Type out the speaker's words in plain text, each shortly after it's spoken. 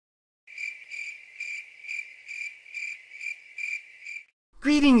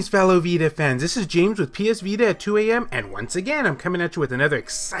Greetings fellow Vita fans, this is James with PSVita at 2 AM, and once again I'm coming at you with another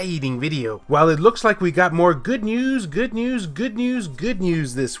exciting video. While it looks like we got more good news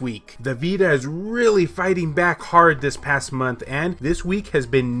this week, the Vita is really fighting back hard this past month, and this week has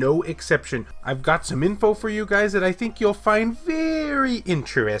been no exception. I've got some info for you guys that I think you'll find very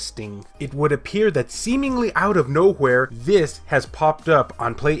interesting. It would appear that seemingly out of nowhere, this has popped up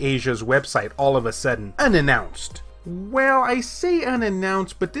on PlayAsia's website all of a sudden, unannounced. Well, I say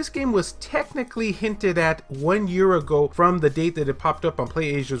unannounced, but this game was technically hinted at 1 year ago from the date that it popped up on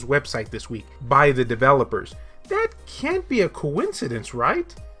PlayAsia's website this week by the developers. That can't be a coincidence,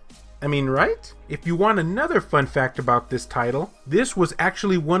 right? I mean, right? If you want another fun fact about this title, this was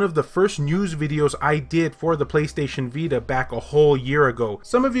actually one of the first news videos I did for the PlayStation Vita back a whole year ago.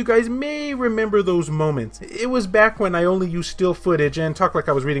 Some of you guys may remember those moments. It was back when I only used still footage and talked like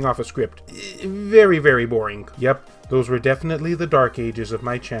I was reading off a script. Very, very boring. Yep, those were definitely the dark ages of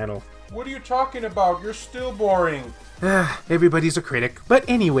my channel. What are you talking about? You're still boring. Everybody's a critic. But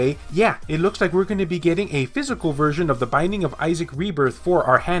anyway, yeah, it looks like we're going to be getting a physical version of The Binding of Isaac Rebirth for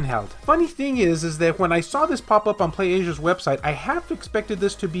our handheld. Funny thing is that when I saw this pop up on PlayAsia's website, I half expected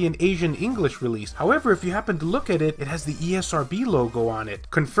this to be an Asian English release. However, if you happen to look at it, it has the ESRB logo on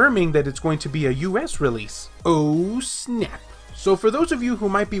it, confirming that it's going to be a US release. Oh snap. So for those of you who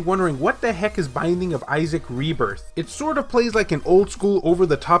might be wondering what the heck is Binding of Isaac Rebirth, it sort of plays like an old school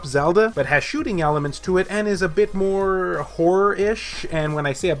over-the-top Zelda, but has shooting elements to it and is a bit more horror-ish, and when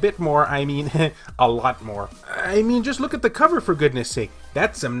I say a bit more, I mean a lot more. I mean, just look at the cover for goodness sake.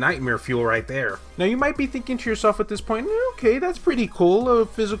 That's some nightmare fuel right there. Now you might be thinking to yourself at this point, okay, that's pretty cool, a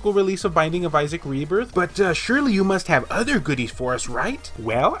physical release of Binding of Isaac Rebirth, but surely you must have other goodies for us, right?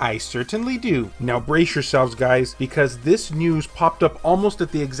 Well, I certainly do. Now brace yourselves guys, because this news popped up almost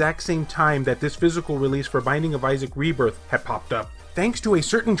at the exact same time that this physical release for Binding of Isaac Rebirth had popped up. Thanks to a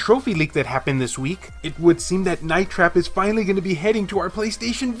certain trophy leak that happened this week, it would seem that Night Trap is finally going to be heading to our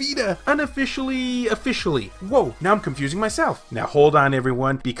PlayStation Vita. Unofficially, officially. Whoa, now I'm confusing myself. Now hold on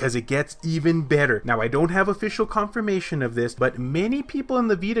everyone, because it gets even better. Now I don't have official confirmation of this, but many people in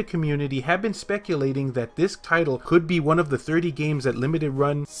the Vita community have been speculating that this title could be one of the 30 games that Limited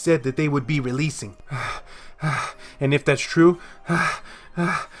Run said that they would be releasing. And if that's true,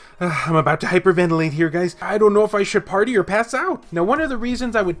 I'm about to hyperventilate here, guys. I don't know if I should party or pass out. Now, one of the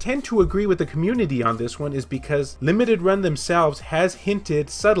reasons I would tend to agree with the community on this one is because Limited Run themselves has hinted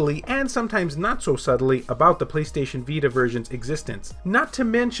subtly and sometimes not so subtly about the PlayStation Vita version's existence. Not to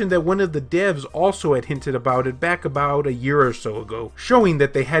mention that one of the devs also had hinted about it back about a year or so ago, showing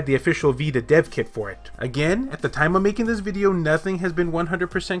that they had the official Vita dev kit for it. Again, at the time of making this video, nothing has been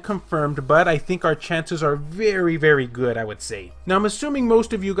 100% confirmed, but I think our chances are very, very good, I would say. Now, I'm assuming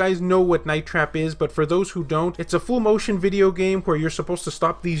most of you guys know what Night Trap is, but for those who don't, it's a full motion video game where you're supposed to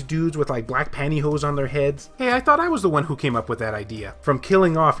stop these dudes with like black pantyhose on their heads. Hey, I thought I was the one who came up with that idea. From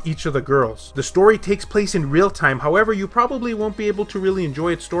killing off each of the girls. The story takes place in real time, however you probably won't be able to really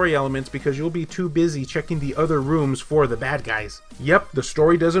enjoy its story elements because you'll be too busy checking the other rooms for the bad guys. Yep, the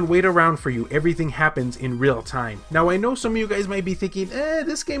story doesn't wait around for you, everything happens in real time. Now I know some of you guys might be thinking,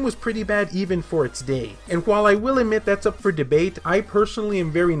 this game was pretty bad even for its day. And while I will admit that's up for debate, I personally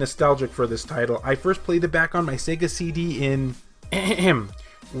am very nostalgic for this title. I first played it back on my Sega CD in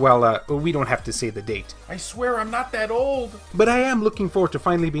well, we don't have to say the date. I swear I'm not that old. But I am looking forward to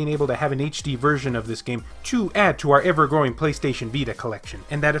finally being able to have an HD version of this game to add to our ever-growing PlayStation Vita collection.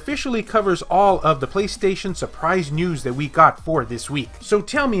 And that officially covers all of the PlayStation surprise news that we got for this week. So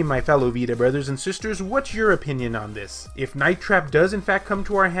tell me, my fellow Vita brothers and sisters, what's your opinion on this? If Night Trap does in fact come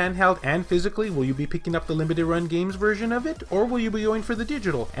to our handheld and physically, will you be picking up the Limited Run Games version of it? Or will you be going for the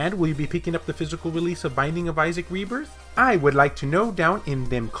digital? And will you be picking up the physical release of Binding of Isaac Rebirth? I would like to know down in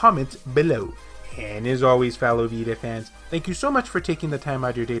them comments below. And as always, fellow Vita fans, thank you so much for taking the time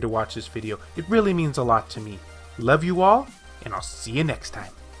out of your day to watch this video. It really means a lot to me. Love you all, and I'll see you next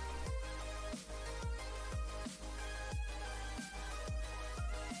time.